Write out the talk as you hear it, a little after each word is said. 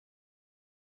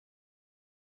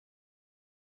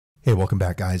Hey, welcome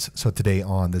back guys. So today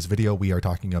on this video, we are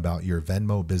talking about your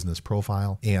Venmo business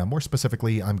profile. And more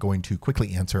specifically, I'm going to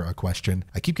quickly answer a question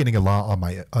I keep getting a lot on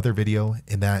my other video.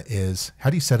 And that is, how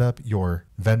do you set up your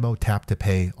Venmo tap to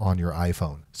pay on your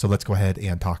iPhone? So let's go ahead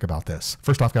and talk about this.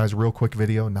 First off guys, real quick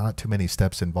video, not too many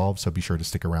steps involved. So be sure to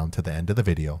stick around to the end of the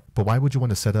video. But why would you want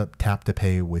to set up tap to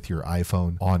pay with your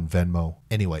iPhone on Venmo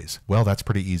anyways? Well, that's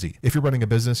pretty easy. If you're running a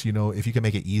business, you know, if you can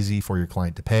make it easy for your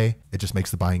client to pay, it just makes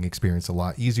the buying experience a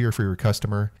lot easier for your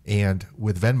customer. And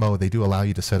with Venmo, they do allow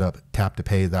you to set up tap to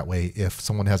pay. That way, if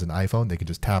someone has an iPhone, they can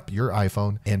just tap your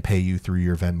iPhone and pay you through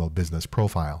your Venmo business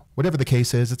profile. Whatever the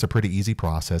case is, it's a pretty easy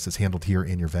process. It's handled here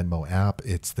in your Venmo app.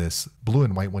 It's this blue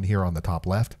and white one here on the top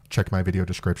left. Check my video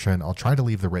description. I'll try to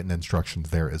leave the written instructions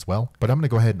there as well, but I'm going to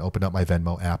go ahead and open up my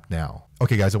Venmo app now.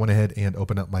 Okay guys, I went ahead and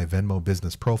opened up my Venmo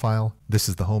business profile. This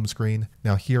is the home screen.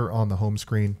 Now here on the home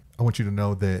screen, I want you to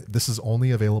know that this is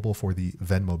only available for the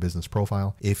Venmo business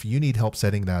profile. If you need help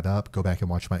setting that up, go back and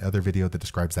watch my other video that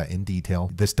describes that in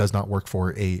detail. This does not work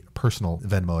for a personal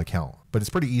Venmo account, but it's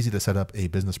pretty easy to set up a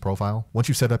business profile. Once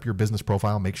you set up your business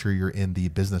profile, make sure you're in the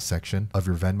business section of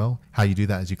your Venmo. How you do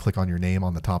that is you click on your name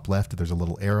on the top left, there's a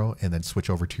little arrow, and then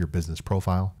switch over to your business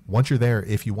profile. Once you're there,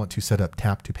 if you want to set up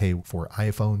tap to pay for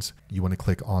iPhones, you want to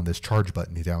click on this charge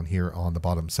button down here on the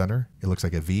bottom center. It looks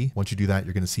like a V. Once you do that,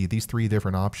 you're going to see these three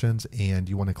different options, and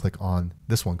you want to click on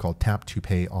this one called tap to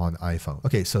pay on iPhone.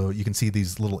 Okay, so you can see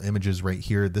these little images right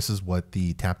here. This is what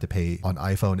the tap to pay on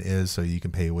iPhone is. So you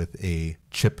can pay with a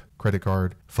chip credit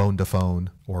card, phone to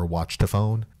phone, or watch to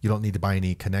phone. You don't need to buy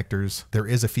any connectors. There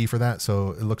is a fee for that.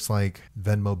 So it looks like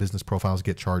Venmo business profiles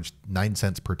get charged 9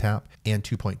 cents per tap and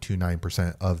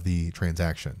 2.29% of the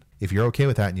transaction. If you're okay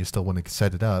with that and you still want to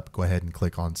set it up, go ahead and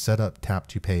click on set up tap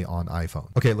to pay on iPhone.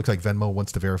 Okay, it looks like Venmo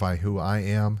wants to verify who I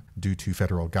am due to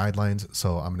federal guidelines.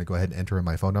 So I'm going to go ahead and enter in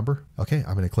my phone number. Okay,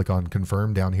 I'm going to click on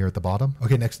confirm down here at the bottom.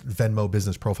 Okay, next Venmo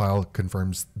business profile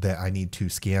confirms that I need to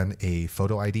scan a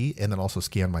photo ID and then also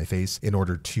scan my face in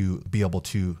order to be able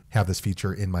to have this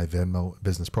feature in my Venmo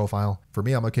business profile. For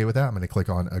me, I'm okay with that. I'm going to click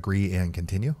on agree and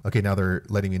continue. Okay, now they're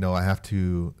letting me know I have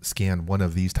to scan one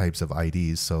of these types of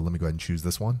IDs. So let me go ahead and choose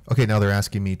this one. Okay, now they're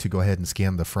asking me to go ahead and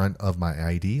scan the front of my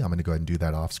ID. I'm going to go ahead and do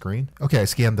that off screen. Okay, I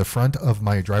scanned the front of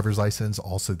my driver's license,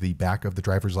 also the back of the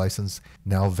driver's license.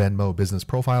 Now Venmo business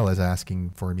profile is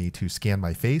asking for me to scan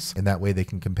my face, and that way they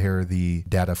can compare the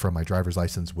data from my driver's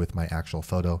license with my actual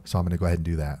photo. So I'm going to go ahead and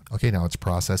do that. Okay, now it's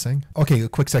processing. Okay, a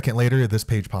quick second later, this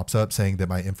page pops up saying that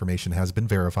my information has been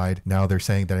verified. Now they're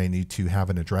saying that I need to have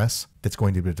an address that's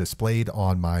going to be displayed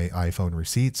on my iPhone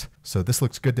receipts. So this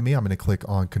looks good to me. I'm going to click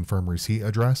on confirm receipt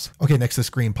address. Okay, next the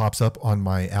screen pops up on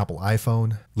my Apple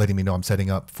iPhone, letting me know I'm setting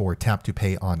up for tap to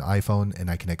pay on iPhone, and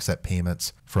I can accept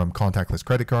payments from contactless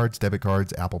credit cards, debit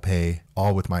cards, Apple Pay,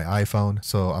 all with my iPhone.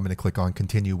 So I'm going to click on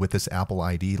continue with this Apple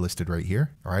ID listed right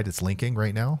here. All right, it's linking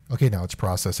right now. Okay, now it's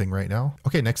processing right now.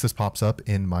 Okay, next this pops up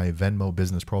in my Venmo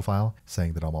business profile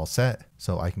saying that I'm all set.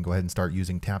 So I can go ahead and start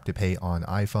using tap to pay on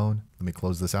iPhone. Let me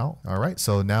close this out. All right,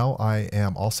 so now I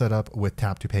am all set up with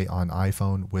tap to pay on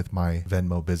iPhone with my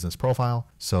Venmo business profile.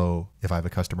 So if I have a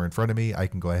customer in front of me, I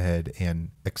can go ahead and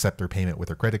accept their payment with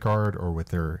their credit card or with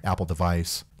their Apple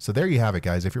device. So there you have it,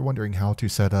 guys. If you're wondering how to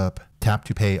set up tap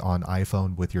to pay on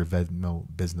iPhone with your Venmo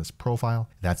business profile,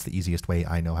 that's the easiest way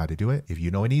I know how to do it. If you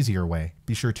know an easier way,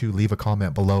 be sure to leave a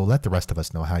comment below. Let the rest of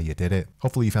us know how you did it.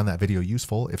 Hopefully you found that video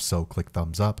useful. If so, click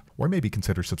thumbs up or maybe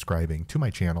consider subscribing to my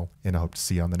channel, and I hope to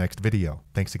see you on the next video.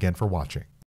 Thanks again for watching.